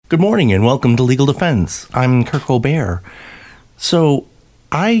Good morning and welcome to Legal Defense. I'm Kirk O'Bear. So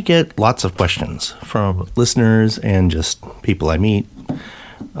I get lots of questions from listeners and just people I meet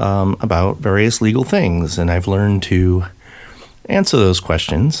about various legal things, and I've learned to answer those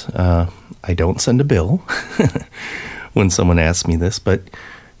questions. I don't send a bill when someone asks me this, but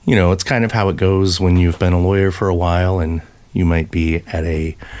you know, it's kind of how it goes when you've been a lawyer for a while and you might be at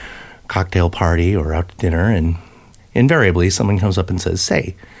a cocktail party or out to dinner, and invariably someone comes up and says,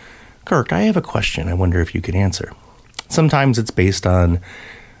 "Say, Kirk, I have a question I wonder if you could answer." Sometimes it's based on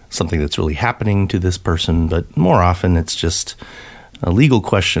something that's really happening to this person, but more often it's just a legal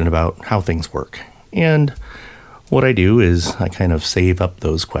question about how things work. And what I do is I kind of save up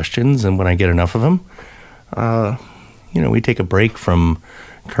those questions, and when I get enough of them, we take a break from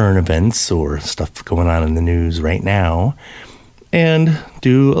current events or stuff going on in the news right now and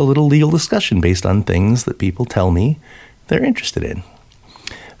do a little legal discussion based on things that people tell me they're interested in.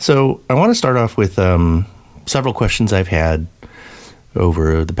 So I want to start off with several questions I've had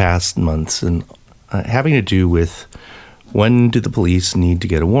over the past months, and having to do with when do the police need to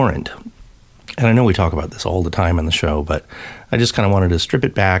get a warrant? And I know we talk about this all the time on the show, but I just kind of wanted to strip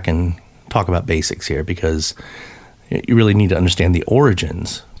it back and talk about basics here, because you really need to understand the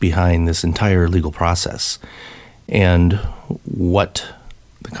origins behind this entire legal process and what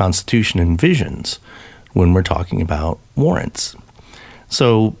the Constitution envisions when we're talking about warrants.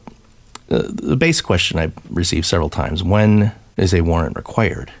 So the basic question I've received several times: when is a warrant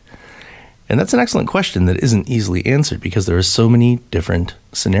required? And that's an excellent question that isn't easily answered because there are so many different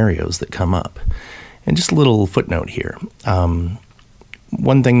scenarios that come up. And just a little footnote here.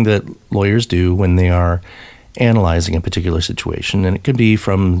 One thing that lawyers do when they are analyzing a particular situation, and it could be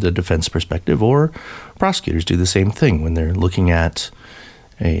from the defense perspective, or prosecutors do the same thing when they're looking at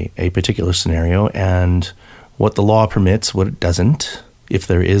a particular scenario and what the law permits, what it doesn't, if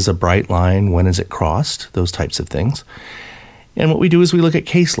there is a bright line, when is it crossed, those types of things. And what we do is we look at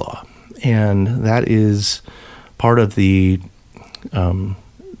case law, and that is part of the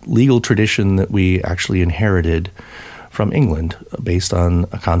legal tradition that we actually inherited from England based on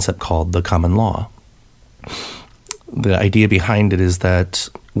a concept called the common law. The idea behind it is that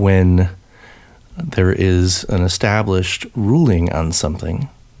when there is an established ruling on something,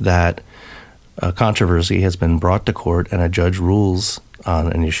 that a controversy has been brought to court and a judge rules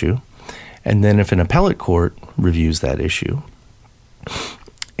on an issue, and then if an appellate court reviews that issue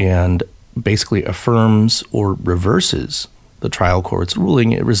and basically affirms or reverses the trial court's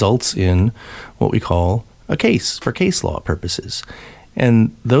ruling, it results in what we call a case for case law purposes.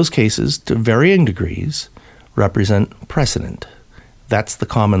 And those cases, to varying degrees, represent precedent. That's the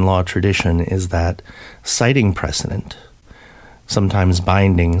common law tradition, is that citing precedent, sometimes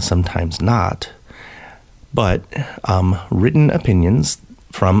binding, sometimes not, but written opinions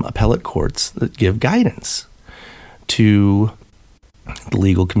from appellate courts that give guidance to the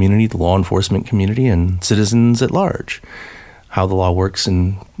legal community, the law enforcement community, and citizens at large, how the law works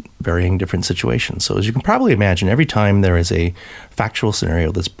in varying different situations. So as you can probably imagine, every time there is a factual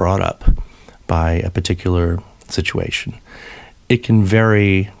scenario that's brought up by a particular situation, it can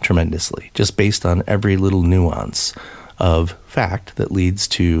vary tremendously just based on every little nuance of fact that leads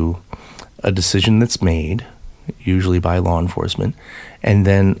to a decision that's made, usually by law enforcement, and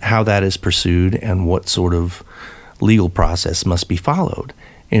then how that is pursued and what sort of legal process must be followed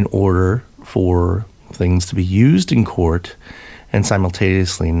in order for things to be used in court and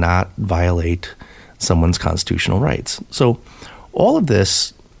simultaneously not violate someone's constitutional rights. So all of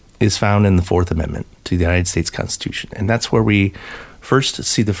this is found in the Fourth Amendment to the United States Constitution, and that's where we first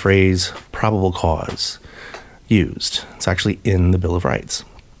see the phrase probable cause used. It's actually in the Bill of Rights.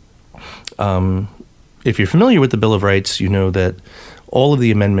 If you're familiar with the Bill of Rights, you know that all of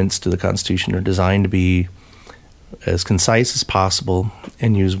the amendments to the Constitution are designed to be as concise as possible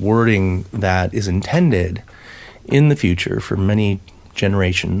and use wording that is intended in the future for many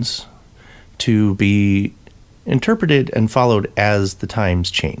generations to be interpreted and followed as the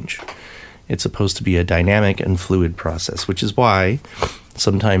times change. It's supposed to be a dynamic and fluid process, which is why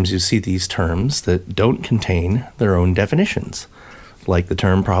sometimes you see these terms that don't contain their own definitions, like the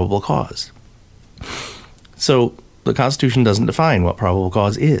term probable cause. So the Constitution doesn't define what probable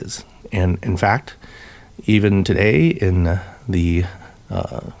cause is. And in fact, even today in the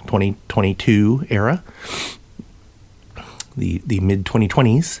 2022 era, the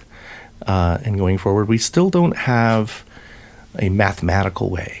mid-2020s, and going forward, we still don't have a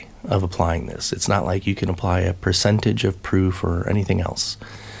mathematical way of applying this. It's not like you can apply a percentage of proof or anything else.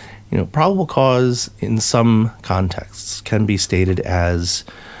 You know, probable cause in some contexts can be stated as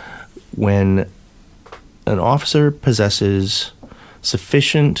when an officer possesses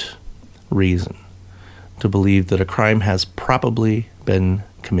sufficient reason to believe that a crime has probably been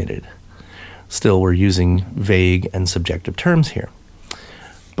committed. Still, we're using vague and subjective terms here.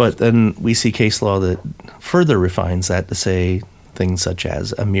 But then we see case law that further refines that to say things such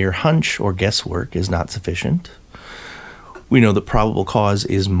as a mere hunch or guesswork is not sufficient. We know that probable cause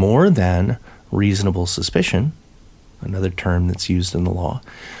is more than reasonable suspicion, another term that's used in the law.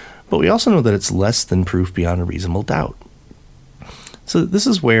 But we also know that it's less than proof beyond a reasonable doubt. So this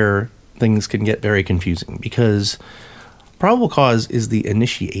is where things can get very confusing, because probable cause is the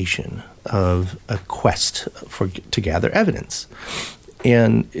initiation of a quest to gather evidence.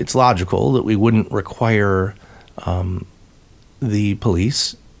 And it's logical that we wouldn't require the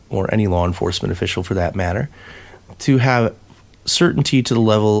police, or any law enforcement official for that matter, to have certainty to the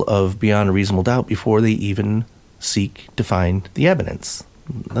level of beyond a reasonable doubt before they even seek to find the evidence.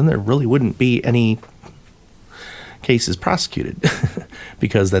 Then there really wouldn't be any cases prosecuted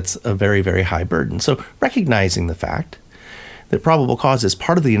because that's a very, very high burden. So recognizing the fact that probable cause is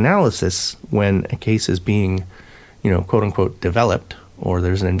part of the analysis when a case is being, quote unquote, developed, or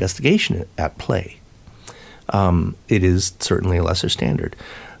there's an investigation at play, it is certainly a lesser standard.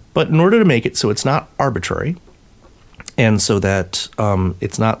 But in order to make it so it's not arbitrary, and so that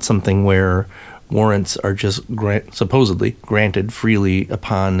it's not something where warrants are just supposedly granted freely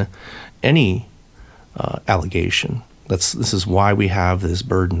upon any allegation, this is why we have this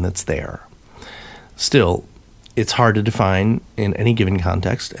burden that's there. Still, it's hard to define in any given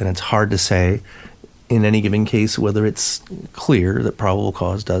context, and it's hard to say in any given case whether it's clear that probable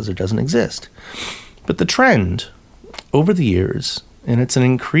cause does or doesn't exist. But the trend over the years, and it's an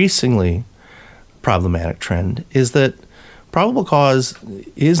increasingly problematic trend, is that probable cause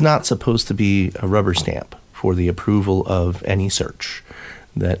is not supposed to be a rubber stamp for the approval of any search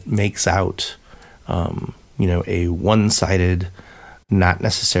that makes out, a one-sided, not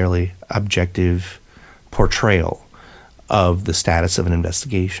necessarily objective portrayal of the status of an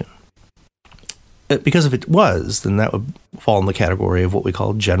investigation. Because if it was, then that would fall in the category of what we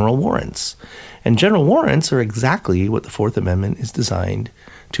call general warrants. And general warrants are exactly what the Fourth Amendment is designed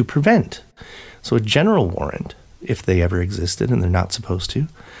to prevent. So a general warrant, if they ever existed, and they're not supposed to,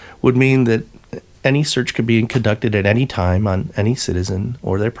 would mean that any search could be conducted at any time on any citizen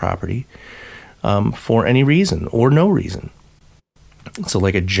or their property for any reason or no reason. So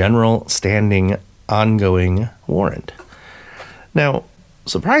like a general standing ongoing warrant. Now,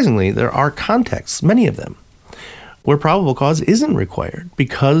 surprisingly, there are contexts, many of them, where probable cause isn't required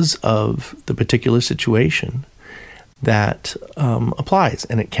because of the particular situation that applies.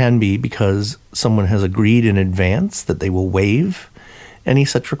 And it can be because someone has agreed in advance that they will waive any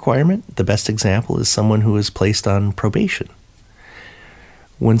such requirement. The best example is someone who is placed on probation.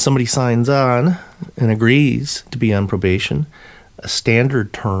 When somebody signs on and agrees to be on probation, a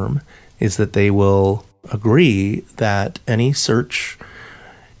standard term is that they will agree that any search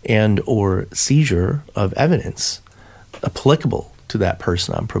and or seizure of evidence applicable to that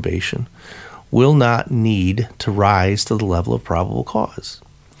person on probation will not need to rise to the level of probable cause.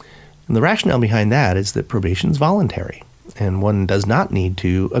 And the rationale behind that is that probation is voluntary, and one does not need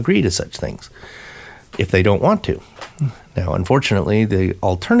to agree to such things if they don't want to. Now, unfortunately, the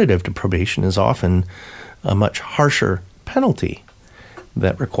alternative to probation is often a much harsher penalty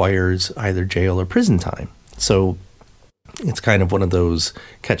that requires either jail or prison time. So it's kind of one of those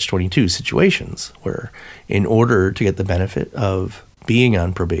catch-22 situations where in order to get the benefit of being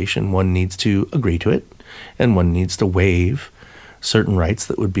on probation, one needs to agree to it, and one needs to waive certain rights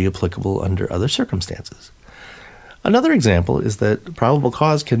that would be applicable under other circumstances. Another example is that probable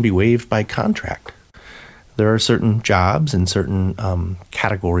cause can be waived by contract. There are certain jobs and certain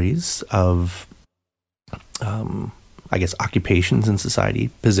categories of, occupations in society,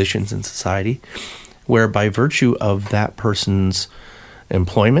 positions in society, where by virtue of that person's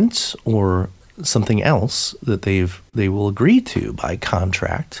employment or something else that they will agree to by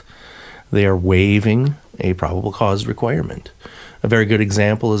contract, they are waiving a probable cause requirement. A very good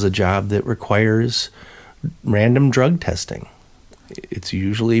example is a job that requires random drug testing. It's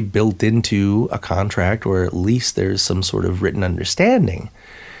usually built into a contract, or at least there's some sort of written understanding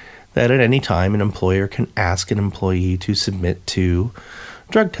that at any time an employer can ask an employee to submit to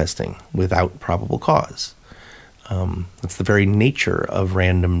drug testing without probable cause. That's the very nature of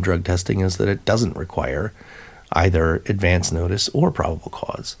random drug testing, is that it doesn't require either advance notice or probable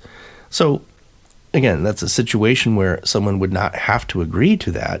cause. So again, that's a situation where someone would not have to agree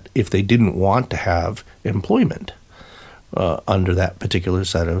to that if they didn't want to have employment under that particular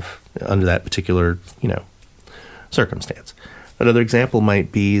circumstance. Another example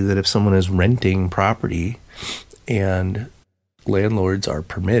might be that if someone is renting property and landlords are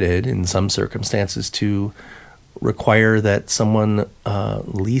permitted in some circumstances to require that someone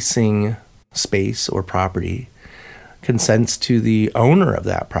leasing space or property consents to the owner of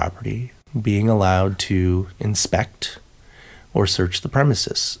that property being allowed to inspect or search the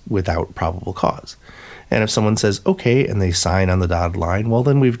premises without probable cause. And if someone says, okay, and they sign on the dotted line, well,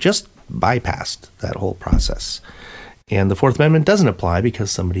 then we've just bypassed that whole process. And the Fourth Amendment doesn't apply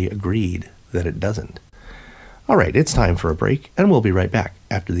because somebody agreed that it doesn't. All right, it's time for a break, and we'll be right back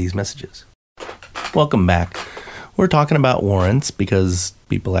after these messages. Welcome back. We're talking about warrants because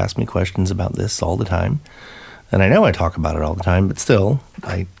people ask me questions about this all the time. And I know I talk about it all the time, but still,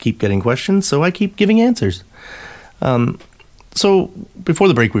 I keep getting questions, so I keep giving answers. So before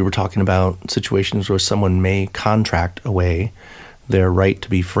the break, we were talking about situations where someone may contract away their right to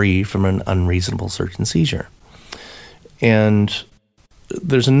be free from an unreasonable search and seizure. And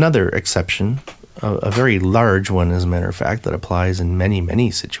there's another exception, a very large one, as a matter of fact, that applies in many,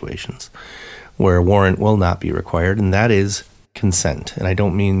 many situations where a warrant will not be required, and that is consent. And I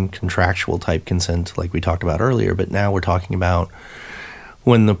don't mean contractual type consent like we talked about earlier, but now we're talking about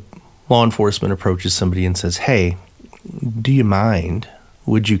when the law enforcement approaches somebody and says, hey, do you mind?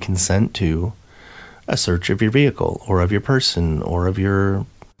 Would you consent to a search of your vehicle or of your person or of your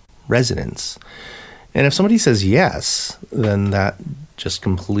residence? And if somebody says yes, then that just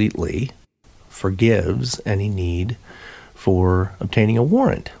completely forgives any need for obtaining a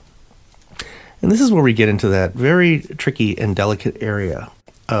warrant. And this is where we get into that very tricky and delicate area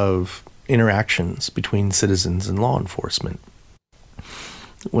of interactions between citizens and law enforcement.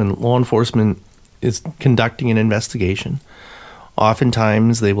 When law enforcement is conducting an investigation,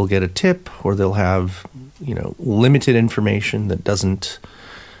 oftentimes they will get a tip or they'll have, limited information that doesn't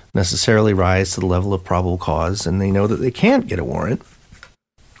necessarily rise to the level of probable cause, and they know that they can't get a warrant,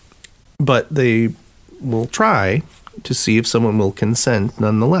 but they will try to see if someone will consent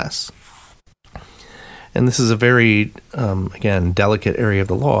nonetheless. And this is a very, again, delicate area of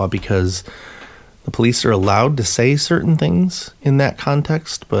the law because the police are allowed to say certain things in that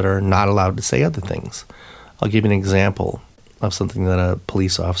context, but are not allowed to say other things. I'll give you an example of something that a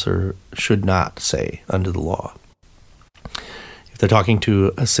police officer should not say under the law. If they're talking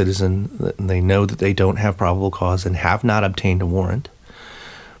to a citizen and they know that they don't have probable cause and have not obtained a warrant,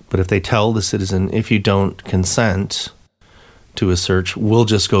 but if they tell the citizen, if you don't consent to a search, we'll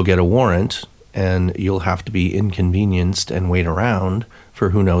just go get a warrant, and you'll have to be inconvenienced and wait around for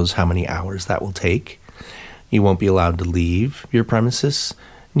who knows how many hours that will take. You won't be allowed to leave your premises,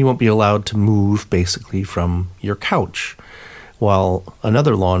 and you won't be allowed to move basically from your couch, while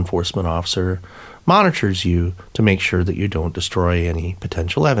another law enforcement officer monitors you to make sure that you don't destroy any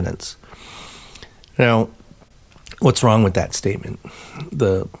potential evidence. Now, what's wrong with that statement?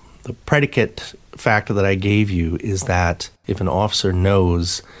 The predicate factor that I gave you is that if an officer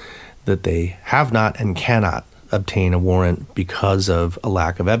knows that they have not and cannot obtain a warrant because of a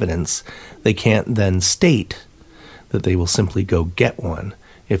lack of evidence, they can't then state that they will simply go get one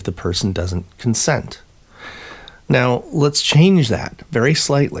if the person doesn't consent. Now, let's change that very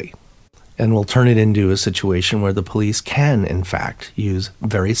slightly, and we'll turn it into a situation where the police can, in fact, use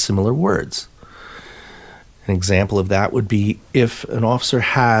very similar words. An example of that would be if an officer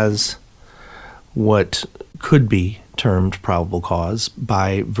has what could be termed probable cause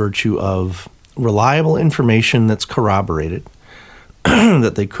by virtue of reliable information that's corroborated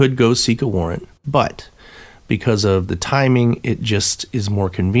that they could go seek a warrant, but because of the timing, it just is more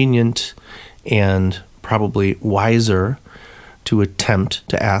convenient and probably wiser to attempt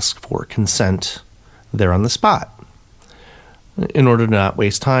to ask for consent there on the spot. In order to not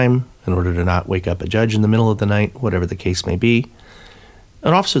waste time, in order to not wake up a judge in the middle of the night, whatever the case may be,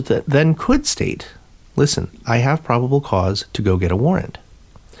 an officer that then could state, listen, I have probable cause to go get a warrant.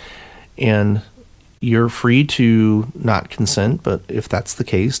 And you're free to not consent, but if that's the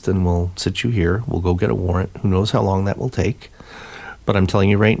case, then we'll sit you here. We'll go get a warrant. Who knows how long that will take. But I'm telling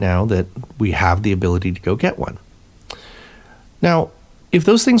you right now that we have the ability to go get one. Now, if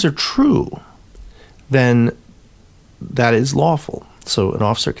those things are true, then that is lawful. So an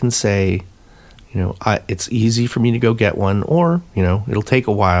officer can say, it's easy for me to go get one, or, it'll take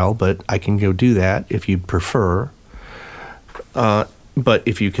a while, but I can go do that if you'd prefer. But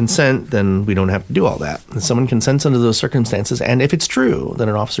if you consent, then we don't have to do all that. And someone consents under those circumstances, and if it's true that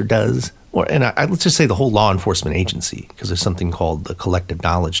an officer does, let's just say the whole law enforcement agency, because there's something called the collective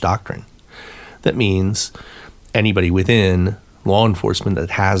knowledge doctrine. That means anybody within law enforcement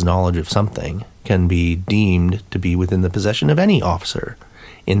that has knowledge of something can be deemed to be within the possession of any officer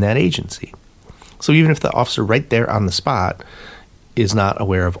in that agency. So even if the officer right there on the spot is not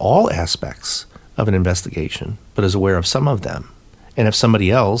aware of all aspects of an investigation, but is aware of some of them, And if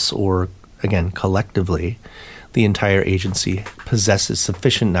somebody else, or again, collectively, the entire agency possesses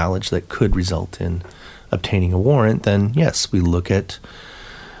sufficient knowledge that could result in obtaining a warrant, then yes, we look at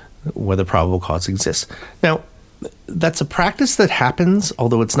whether probable cause exists. Now, that's a practice that happens,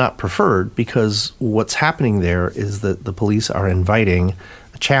 although it's not preferred, because what's happening there is that the police are inviting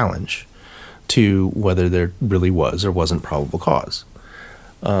a challenge to whether there really was or wasn't probable cause.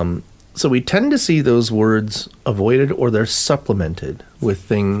 So we tend to see those words avoided, or they're supplemented with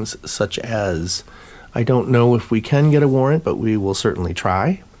things such as, I don't know if we can get a warrant, but we will certainly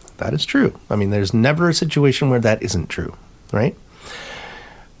try. That is true. I mean, there's never a situation where that isn't true, right?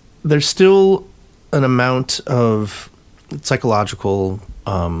 There's still an amount of psychological,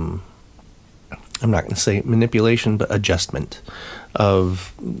 I'm not going to say manipulation, but adjustment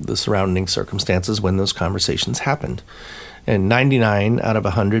of the surrounding circumstances when those conversations happened. And 99 out of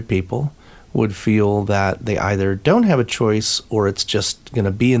 100 people would feel that they either don't have a choice, or it's just going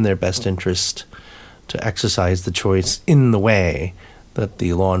to be in their best interest to exercise the choice in the way that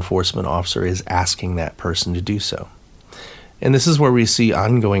the law enforcement officer is asking that person to do so. And this is where we see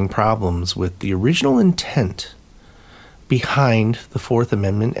ongoing problems with the original intent behind the Fourth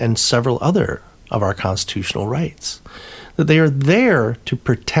Amendment and several other of our constitutional rights. That they are there to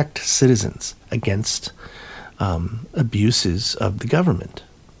protect citizens against abuses of the government.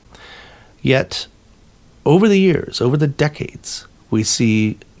 Yet, over the years, over the decades, we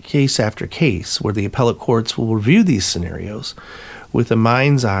see case after case where the appellate courts will review these scenarios with a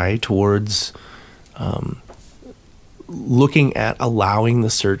mind's eye towards looking at allowing the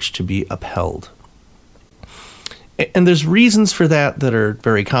search to be upheld. And there's reasons for that are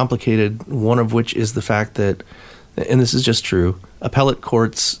very complicated, one of which is the fact that, and this is just true, appellate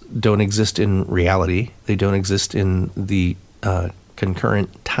courts don't exist in reality. They don't exist in the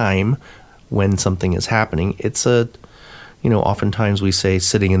concurrent time when something is happening. It's oftentimes we say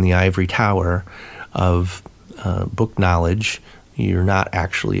sitting in the ivory tower of book knowledge. You're not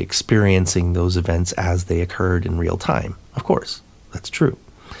actually experiencing those events as they occurred in real time. Of course, that's true.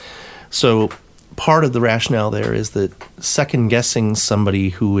 So part of the rationale there is that second-guessing somebody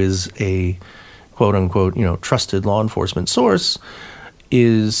who is a quote-unquote, trusted law enforcement source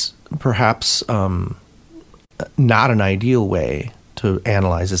is perhaps not an ideal way to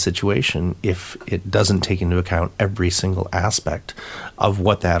analyze a situation if it doesn't take into account every single aspect of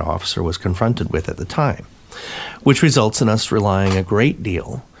what that officer was confronted with at the time, which results in us relying a great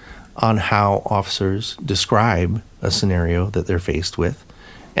deal on how officers describe a scenario that they're faced with,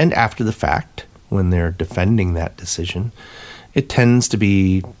 and after the fact, when they're defending that decision, it tends to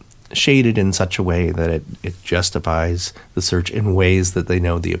be shaded in such a way that it justifies the search in ways that they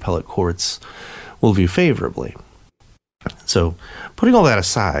know the appellate courts will view favorably. So putting all that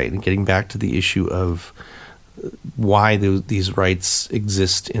aside and getting back to the issue of why these rights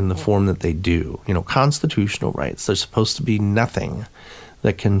exist in the form that they do, constitutional rights, there's supposed to be nothing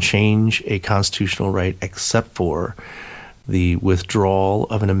that can change a constitutional right except for the withdrawal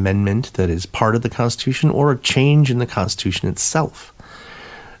of an amendment that is part of the Constitution or a change in the Constitution itself.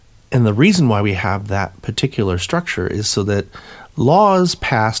 And the reason why we have that particular structure is so that laws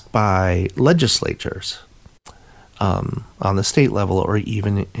passed by legislatures on the state level or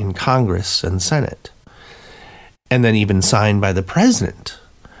even in Congress and Senate, and then even signed by the president,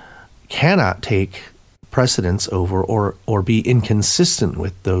 cannot take precedence over or be inconsistent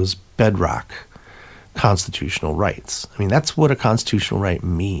with those bedrock constitutional rights. I mean, that's what a constitutional right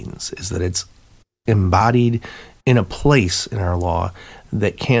means, is that it's embodied in a place in our law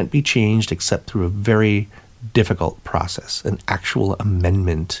that can't be changed except through a very difficult process, an actual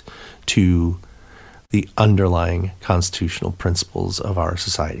amendment to the underlying constitutional principles of our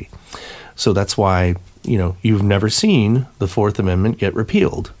society. So that's why, you've never seen the Fourth Amendment get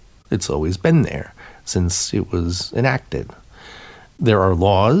repealed. It's always been there since it was enacted. There are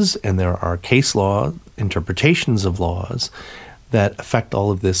laws and there are case law interpretations of laws that affect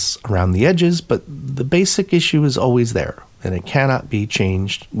all of this around the edges, but the basic issue is always there, and it cannot be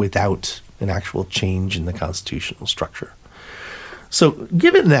changed without an actual change in the constitutional structure. So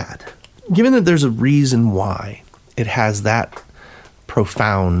given that there's a reason why it has that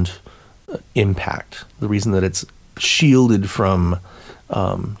profound impact, the reason that it's shielded from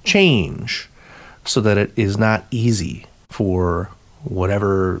change so that it is not easy for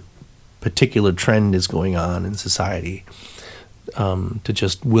whatever particular trend is going on in society to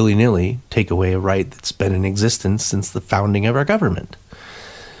just willy-nilly take away a right that's been in existence since the founding of our government.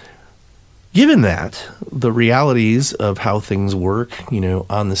 Given that, the realities of how things work,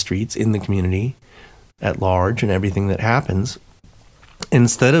 on the streets, in the community, at large, and everything that happens,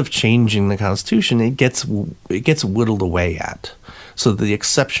 instead of changing the Constitution, it gets whittled away at so the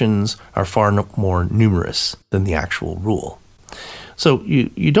exceptions are far more numerous than the actual rule. So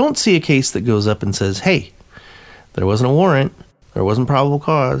you don't see a case that goes up and says, hey, there wasn't a warrant, there wasn't probable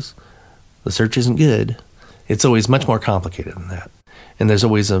cause, the search isn't good. It's always much more complicated than that. And there's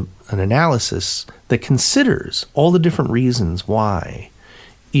always an analysis that considers all the different reasons why,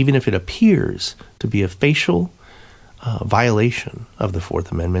 even if it appears to be a facial violation of the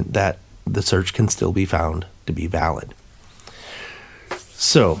Fourth Amendment, that the search can still be found to be valid.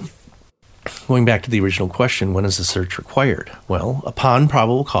 So, going back to the original question, when is the search required? Well, upon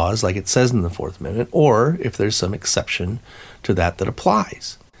probable cause, like it says in the Fourth Amendment, or if there's some exception to that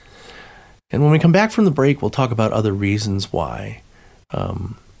applies. And when we come back from the break, we'll talk about other reasons why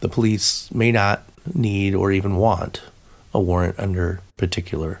the police may not need or even want a warrant under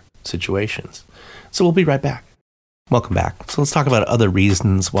particular situations. So we'll be right back. Welcome back. So let's talk about other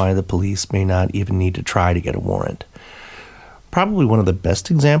reasons why the police may not even need to try to get a warrant. Probably one of the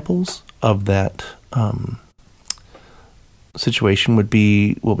best examples of that situation would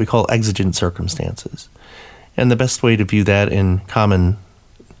be what we call exigent circumstances. And the best way to view that in common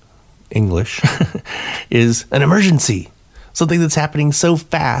English is an emergency. Something that's happening so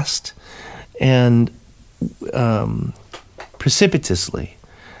fast and precipitously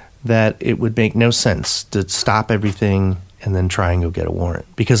that it would make no sense to stop everything and then try and go get a warrant,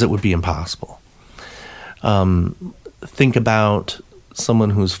 because it would be impossible. Think about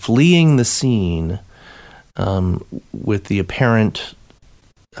someone who's fleeing the scene with the apparent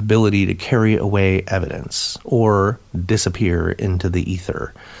ability to carry away evidence or disappear into the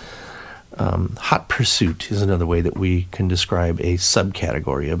ether. Hot pursuit is another way that we can describe a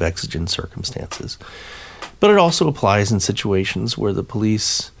subcategory of exigent circumstances. But it also applies in situations where the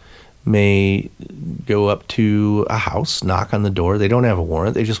police may go up to a house, knock on the door. They don't have a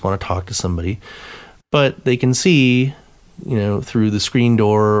warrant. They just want to talk to somebody. But they can see, through the screen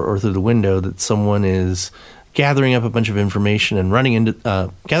door or through the window that someone is gathering up a bunch of information and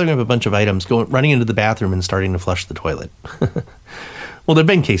gathering up a bunch of items, running into the bathroom and starting to flush the toilet. Well, there have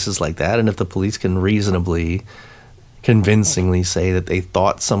been cases like that, and if the police can reasonably, convincingly say that they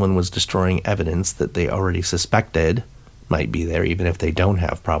thought someone was destroying evidence that they already suspected might be there, even if they don't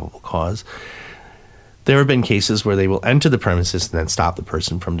have probable cause, there have been cases where they will enter the premises and then stop the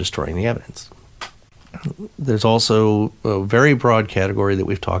person from destroying the evidence. There's also a very broad category that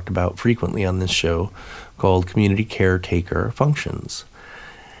we've talked about frequently on this show called community caretaker functions.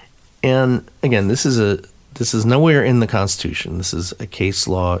 And again, this is nowhere in the Constitution. This is a case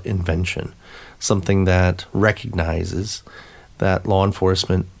law invention, something that recognizes that law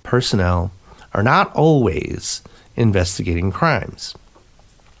enforcement personnel are not always investigating crimes.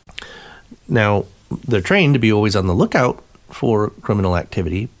 Now, they're trained to be always on the lookout for criminal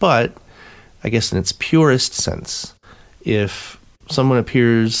activity, but I guess in its purest sense, if someone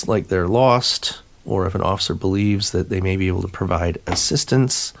appears like they're lost, or if an officer believes that they may be able to provide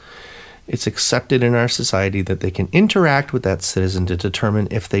assistance, it's accepted in our society that they can interact with that citizen to determine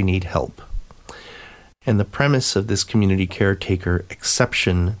if they need help. And the premise of this community caretaker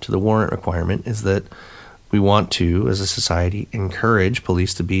exception to the warrant requirement is that we want to, as a society, encourage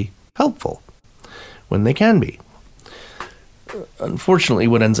police to be helpful when they can be. Unfortunately,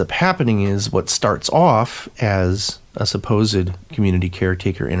 what ends up happening is what starts off as a supposed community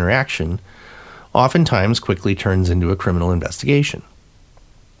caretaker interaction oftentimes quickly turns into a criminal investigation.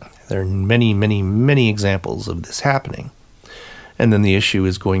 There are many, many, many examples of this happening. And then the issue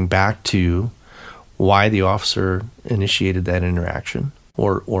is going back to why the officer initiated that interaction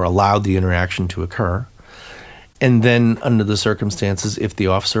or allowed the interaction to occur. And then under the circumstances, if the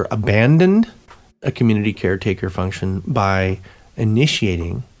officer abandoned a community caretaker function by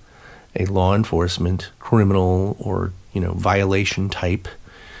initiating a law enforcement criminal or violation type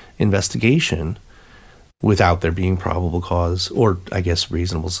investigation without there being probable cause or, I guess,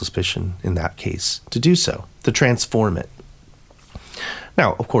 reasonable suspicion in that case to do so, to transform it.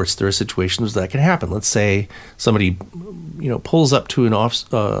 Now, of course, there are situations that can happen. Let's say somebody, pulls up to an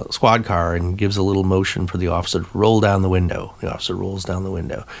squad car and gives a little motion for the officer to roll down the window. The officer rolls down the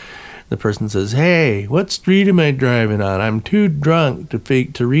window. The person says, "Hey, what street am I driving on? I'm too drunk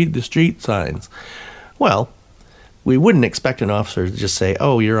to read the street signs." Well, we wouldn't expect an officer to just say,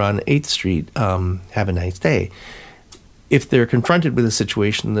 "Oh, you're on 8th Street. Have a nice day." If they're confronted with a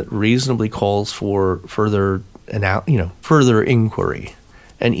situation that reasonably calls for further inquiry,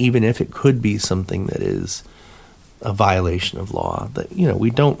 and even if it could be something that is a violation of law, that we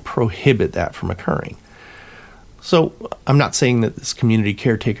don't prohibit that from occurring. So I'm not saying that this community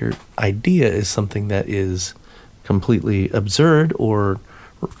caretaker idea is something that is completely absurd or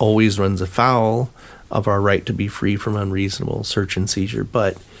always runs afoul of our right to be free from unreasonable search and seizure,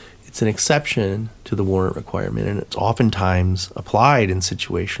 but it's an exception to the warrant requirement, and it's oftentimes applied in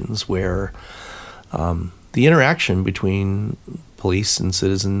situations where the interaction between police and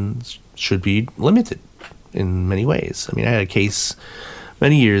citizens should be limited in many ways. I mean, I had a case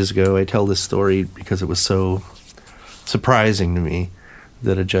many years ago. I tell this story because it was so surprising to me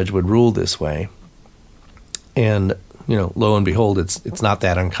that a judge would rule this way. And, lo and behold, it's not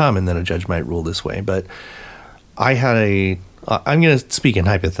that uncommon that a judge might rule this way. But I had I'm going to speak in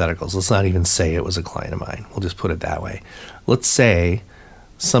hypotheticals. Let's not even say it was a client of mine. We'll just put it that way. Let's say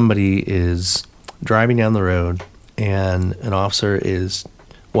somebody is driving down the road and an officer is,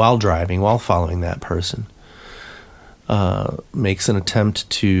 while following that person, makes an attempt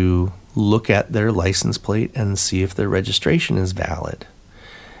to look at their license plate and see if their registration is valid.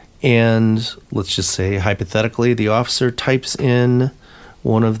 And let's just say, hypothetically, the officer types in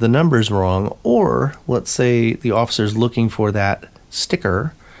one of the numbers wrong, or let's say the officer's looking for that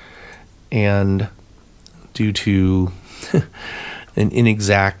sticker, and due to an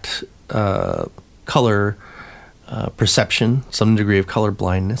inexact color perception, some degree of color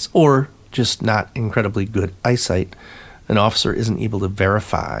blindness, or just not incredibly good eyesight, an officer isn't able to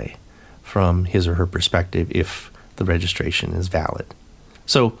verify from his or her perspective if the registration is valid.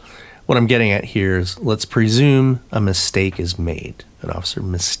 So what I'm getting at here is, let's presume a mistake is made. An officer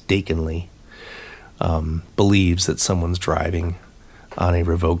mistakenly believes that someone's driving on a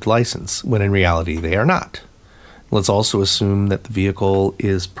revoked license, when in reality they are not. Let's also assume that the vehicle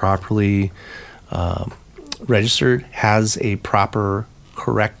is properly registered, has a proper,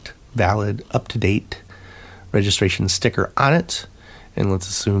 correct, valid, up-to-date registration sticker on it, and let's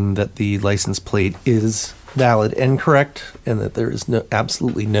assume that the license plate is valid and correct, and that there is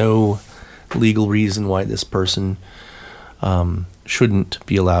absolutely no legal reason why this person shouldn't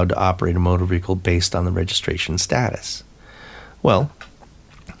be allowed to operate a motor vehicle based on the registration status. Well,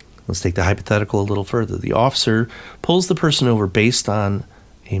 let's take the hypothetical a little further. The officer pulls the person over based on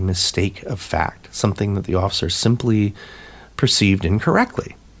a mistake of fact, something that the officer simply perceived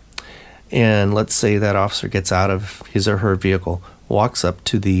incorrectly. And let's say that officer gets out of his or her vehicle, walks up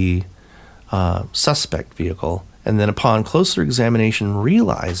to the suspect vehicle, and then upon closer examination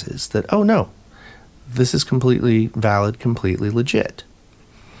realizes that, oh no, this is completely valid, completely legit.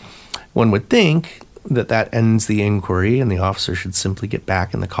 One would think that that ends the inquiry and the officer should simply get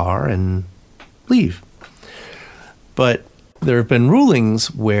back in the car and leave. But there have been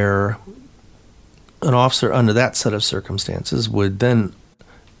rulings where an officer under that set of circumstances would then,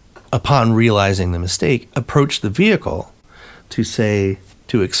 upon realizing the mistake, approach the vehicle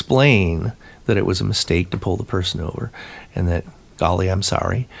to explain that it was a mistake to pull the person over, and that, golly, I'm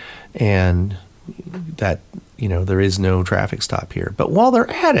sorry, and that, there is no traffic stop here. But while they're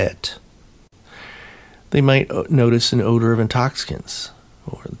at it, they might notice an odor of intoxicants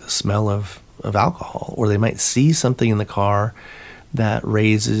or the smell of alcohol, or they might see something in the car that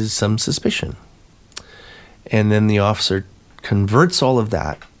raises some suspicion. And then the officer converts all of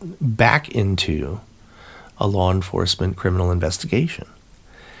that back into a law enforcement criminal investigation.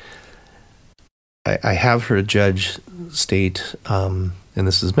 I have heard a judge state, and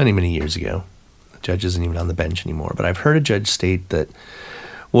this is many, many years ago, the judge isn't even on the bench anymore, but I've heard a judge state that,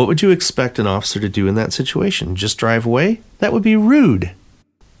 what would you expect an officer to do in that situation? Just drive away? That would be rude.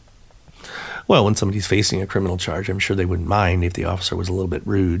 Well, when somebody's facing a criminal charge, I'm sure they wouldn't mind if the officer was a little bit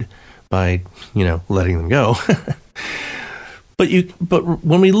rude by, letting them go. But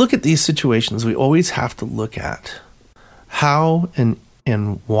when we look at these situations, we always have to look at how and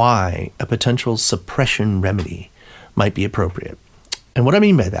why a potential suppression remedy might be appropriate. And what I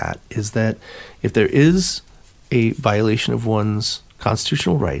mean by that is that if there is a violation of one's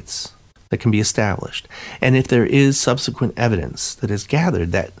constitutional rights that can be established, and if there is subsequent evidence that is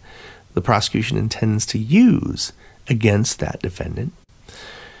gathered that the prosecution intends to use against that defendant,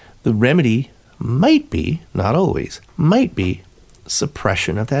 the remedy might be, not always, might be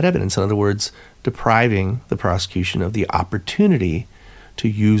suppression of that evidence. In other words, depriving the prosecution of the opportunity to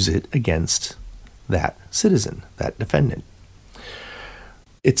use it against that citizen, that defendant.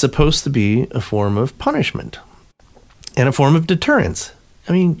 It's supposed to be a form of punishment and a form of deterrence.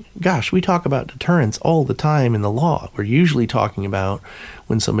 I mean, gosh, we talk about deterrence all the time in the law. We're usually talking about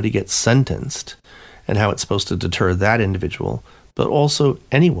when somebody gets sentenced and how it's supposed to deter that individual, but also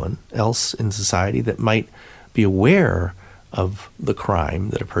anyone else in society that might be aware of the crime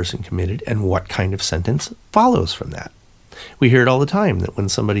that a person committed and what kind of sentence follows from that. We hear it all the time that when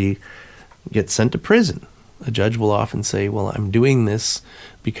somebody gets sent to prison, a judge will often say, well, I'm doing this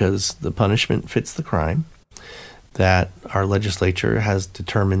because the punishment fits the crime. that our legislature has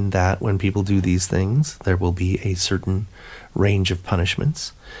determined that when people do these things, there will be a certain range of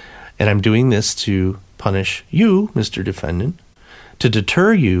punishments. And I'm doing this to punish you, Mr. Defendant, to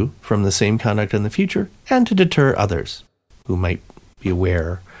deter you from the same conduct in the future, and to deter others who might be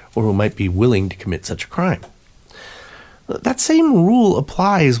aware or who might be willing to commit such a crime. That same rule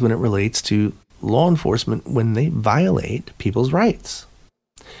applies when it relates to law enforcement when they violate people's rights.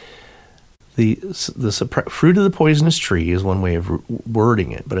 The fruit of the poisonous tree is one way of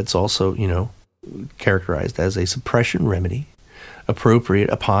wording it, but it's also, characterized as a suppression remedy appropriate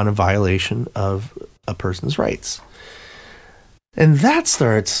upon a violation of a person's rights. And that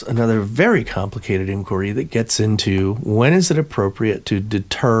starts another very complicated inquiry that gets into when is it appropriate to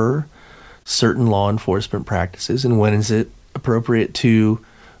deter certain law enforcement practices and when is it appropriate to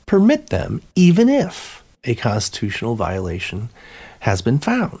permit them, even if a constitutional violation has been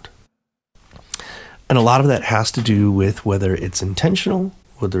found. And a lot of that has to do with whether it's intentional,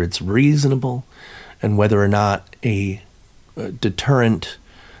 whether it's reasonable, and whether or not a deterrent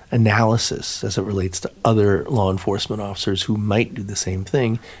analysis as it relates to other law enforcement officers who might do the same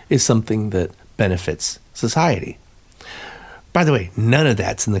thing is something that benefits society. By the way, none of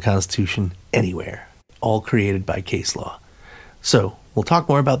that's in the Constitution anywhere, all created by case law. So we'll talk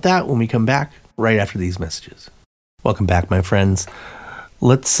more about that when we come back right after these messages. Welcome back, my friends.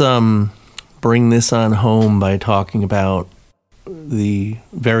 Let's bring this on home by talking about the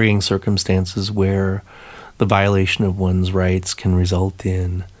varying circumstances where the violation of one's rights can result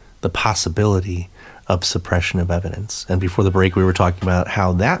in the possibility of suppression of evidence. And before the break, we were talking about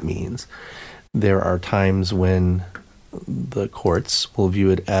how that means there are times when the courts will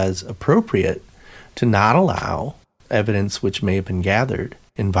view it as appropriate to not allow evidence which may have been gathered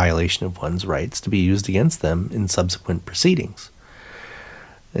in violation of one's rights to be used against them in subsequent proceedings.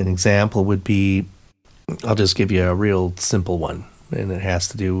 An example would be, I'll just give you a real simple one, and it has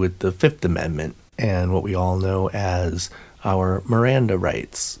to do with the Fifth Amendment and what we all know as our Miranda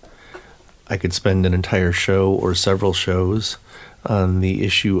rights. I could spend an entire show or several shows on the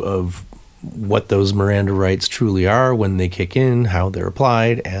issue of what those Miranda rights truly are, when they kick in, how they're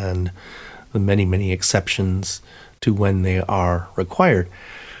applied, and the many, many exceptions to when they are required.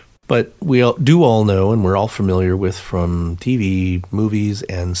 But we do all know, and we're all familiar with from TV, movies,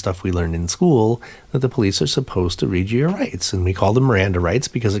 and stuff we learned in school, that the police are supposed to read you your rights. And we call them Miranda rights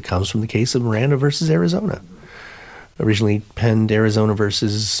because it comes from the case of Miranda versus Arizona. Originally penned Arizona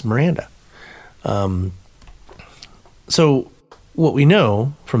versus Miranda. So what we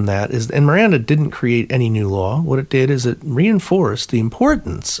know from that is, and Miranda didn't create any new law. What it did is it reinforced the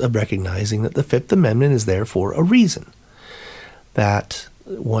importance of recognizing that the Fifth Amendment is there for a reason. That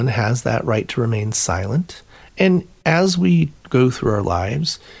one has that right to remain silent. And as we go through our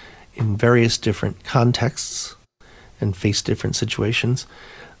lives in various different contexts and face different situations,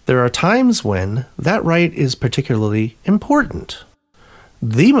 there are times when that right is particularly important.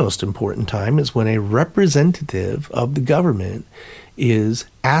 The most important time is when a representative of the government is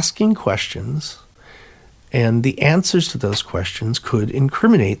asking questions, and the answers to those questions could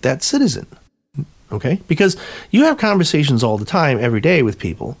incriminate that citizen. Okay? Because you have conversations all the time, every day with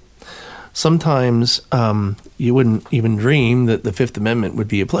people. Sometimes you wouldn't even dream that the Fifth Amendment would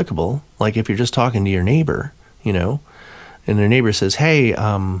be applicable. Like if you're just talking to your neighbor, and their neighbor says, hey,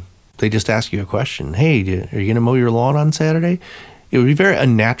 they just ask you a question. Hey, are you going to mow your lawn on Saturday? It would be very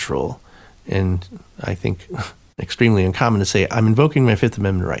unnatural and I think extremely uncommon to say, I'm invoking my Fifth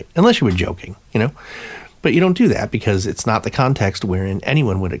Amendment right, unless you were joking, But you don't do that because it's not the context wherein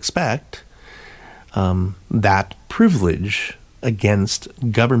anyone would expect that privilege against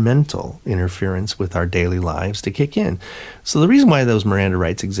governmental interference with our daily lives to kick in. So the reason why those Miranda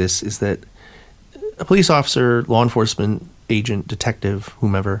rights exist is that a police officer, law enforcement agent, detective,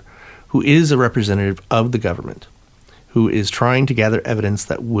 whomever, who is a representative of the government, who is trying to gather evidence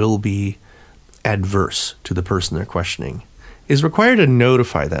that will be adverse to the person they're questioning, is required to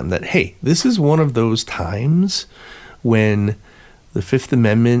notify them that, hey, this is one of those times when the Fifth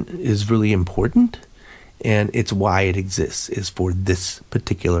Amendment is really important, and it's why it exists, is for this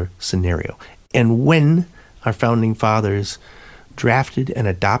particular scenario. And when our founding fathers drafted and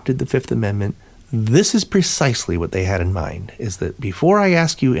adopted the Fifth Amendment, this is precisely what they had in mind, is that before I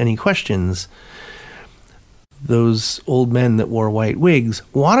ask you any questions, those old men that wore white wigs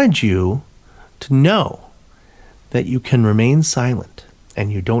wanted you to know that you can remain silent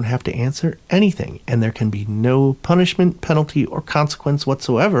and you don't have to answer anything, and there can be no punishment, penalty, or consequence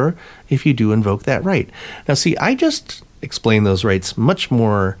whatsoever if you do invoke that right. Now, see, I just explained those rights much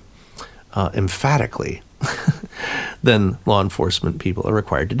more emphatically than law enforcement people are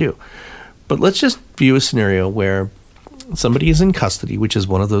required to do. But let's just view a scenario where somebody is in custody, which is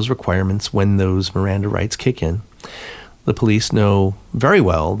one of those requirements when those Miranda rights kick in. The police know very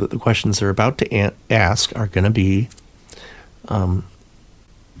well that the questions they're about to ask are going to be,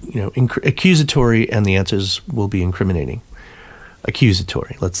 accusatory, and the answers will be incriminating.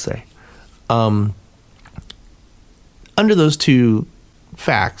 Accusatory, let's say. Under those two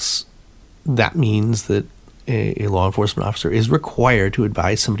facts, that means that a law enforcement officer is required to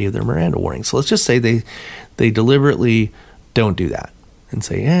advise somebody of their Miranda warnings. So let's just say they deliberately don't do that and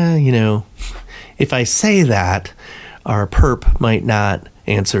say, if I say that, our perp might not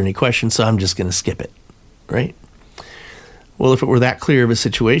answer any questions, so I'm just going to skip it, right? Well, if it were that clear of a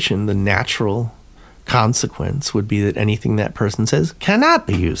situation, the natural consequence would be that anything that person says cannot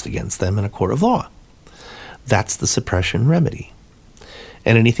be used against them in a court of law. That's the suppression remedy.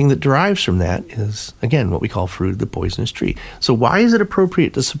 And anything that derives from that is, again, what we call fruit of the poisonous tree. So why is it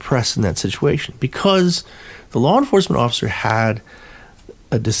appropriate to suppress in that situation? Because the law enforcement officer had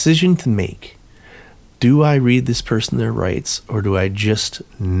a decision to make. Do I read this person their rights, or do I just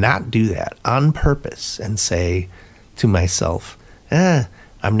not do that on purpose and say to myself, I'm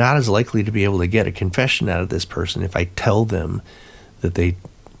not as likely to be able to get a confession out of this person if I tell them that they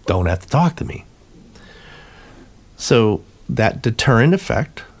don't have to talk to me. So that deterrent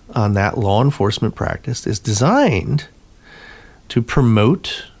effect on that law enforcement practice is designed to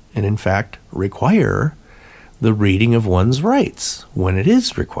promote and, in fact, require the reading of one's rights when it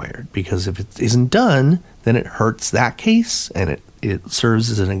is required. Because if it isn't done, then it hurts that case, and it serves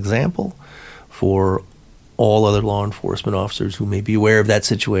as an example for all other law enforcement officers who may be aware of that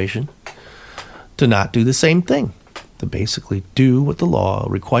situation to not do the same thing, to basically do what the law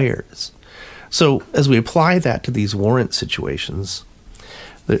requires. So as we apply that to these warrant situations,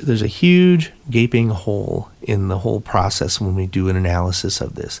 there's a huge gaping hole in the whole process when we do an analysis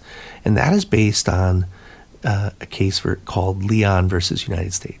of this. And that is based on a case called Leon versus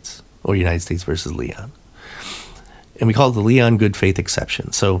United States, or United States versus Leon. And we call it the Leon good faith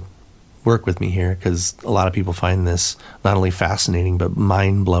exception. So work with me here, because a lot of people find this not only fascinating, but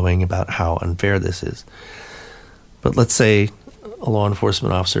mind-blowing about how unfair this is. But let's say a law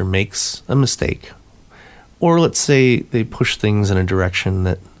enforcement officer makes a mistake, or let's say they push things in a direction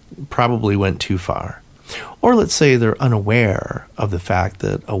that probably went too far, or let's say they're unaware of the fact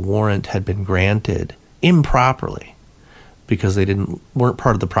that a warrant had been granted improperly because they weren't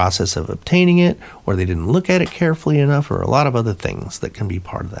part of the process of obtaining it, or they didn't look at it carefully enough, or a lot of other things that can be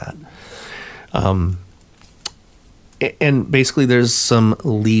part of that. And basically there's some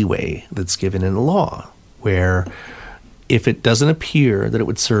leeway that's given in the law where if it doesn't appear that it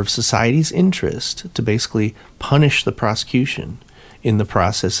would serve society's interest to basically punish the prosecution in the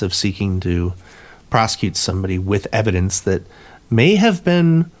process of seeking to prosecute somebody with evidence that may have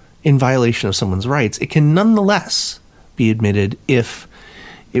been in violation of someone's rights, it can nonetheless be admitted if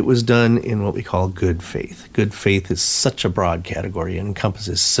it was done in what we call good faith. Good faith is such a broad category and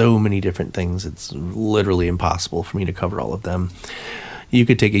encompasses so many different things, it's literally impossible for me to cover all of them. You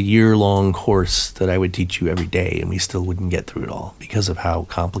could take a year-long course that I would teach you every day, and we still wouldn't get through it all because of how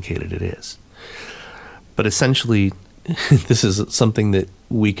complicated it is. But essentially, this is something that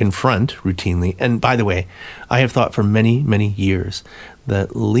we confront routinely. And by the way, I have thought for many, many years that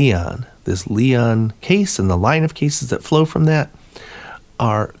this Leon case and the line of cases that flow from that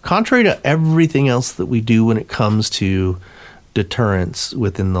are contrary to everything else that we do when it comes to deterrence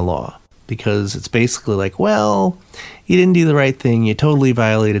within the law. Because it's basically like, well, you didn't do the right thing. You totally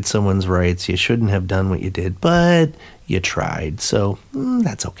violated someone's rights. You shouldn't have done what you did, but you tried. So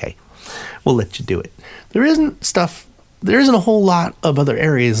that's okay. We'll let you do it. There isn't a whole lot of other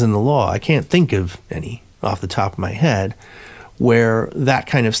areas in the law. I can't think of any off the top of my head where that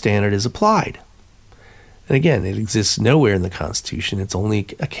kind of standard is applied. And again, it exists nowhere in the Constitution. It's only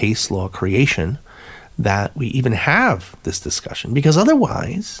a case law creation that we even have this discussion, because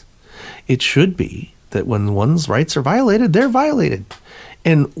otherwise it should be that when one's rights are violated, they're violated.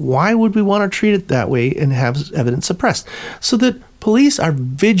 And why would we want to treat it that way and have evidence suppressed? So that police are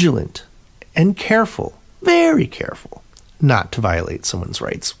vigilant and careful, very careful, not to violate someone's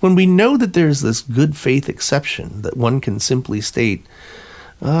rights. When we know that there's this good faith exception that one can simply state,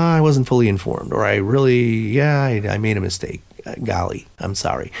 I wasn't fully informed, or I made a mistake. Golly, I'm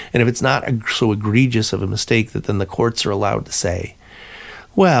sorry. And if it's not so egregious of a mistake that then the courts are allowed to say,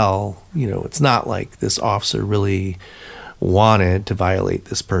 well, it's not like this officer really wanted to violate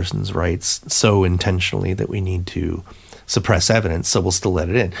this person's rights so intentionally that we need to suppress evidence, so we'll still let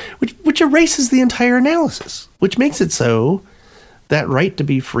it in, which erases the entire analysis, which makes it so that right to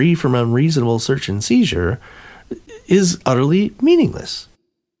be free from unreasonable search and seizure is utterly meaningless.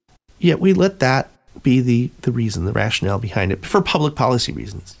 yet we let that be the reason, the rationale behind it, for public policy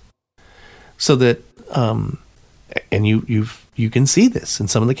reasons. So that, and you can see this in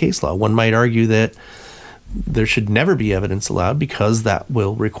some of the case law. One might argue that there should never be evidence allowed because that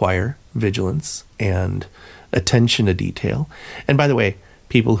will require vigilance and attention to detail. And by the way,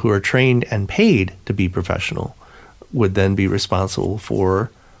 people who are trained and paid to be professional would then be responsible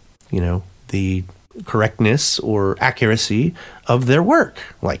for, the correctness or accuracy of their work,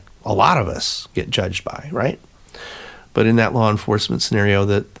 like a lot of us get judged by, right? But in that law enforcement scenario,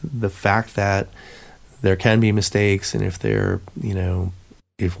 the fact that there can be mistakes, and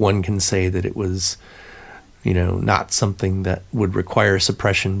if one can say that it was, not something that would require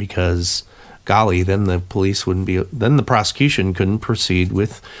suppression because, golly, then the prosecution couldn't proceed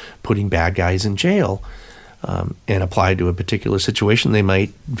with putting bad guys in jail. And applied to a particular situation, they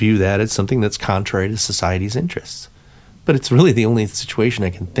might view that as something that's contrary to society's interests. But it's really the only situation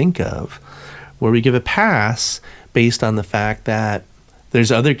I can think of where we give a pass based on the fact that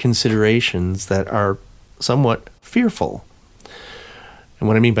there's other considerations that are somewhat fearful. And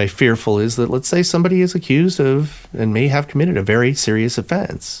what I mean by fearful is that, let's say somebody is accused of and may have committed a very serious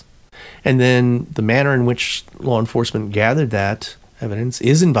offense. And then the manner in which law enforcement gathered that evidence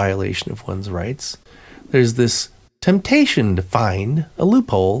is in violation of one's rights. There's this temptation to find a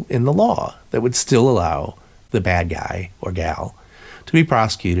loophole in the law that would still allow the bad guy or gal to be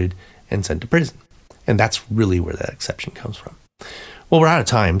prosecuted and sent to prison. And that's really where that exception comes from. Well, we're out of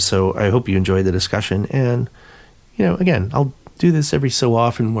time, so I hope you enjoyed the discussion. And, again, I'll do this every so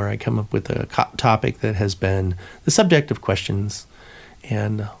often where I come up with a topic that has been the subject of questions,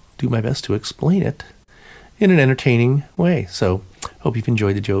 and I'll do my best to explain it in an entertaining way. So hope you've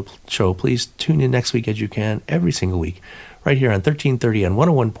enjoyed the show. Please tune in next week as you can, every single week, right here on 1330 on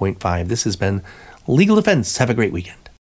 101.5. This has been Legal Defense. Have a great weekend.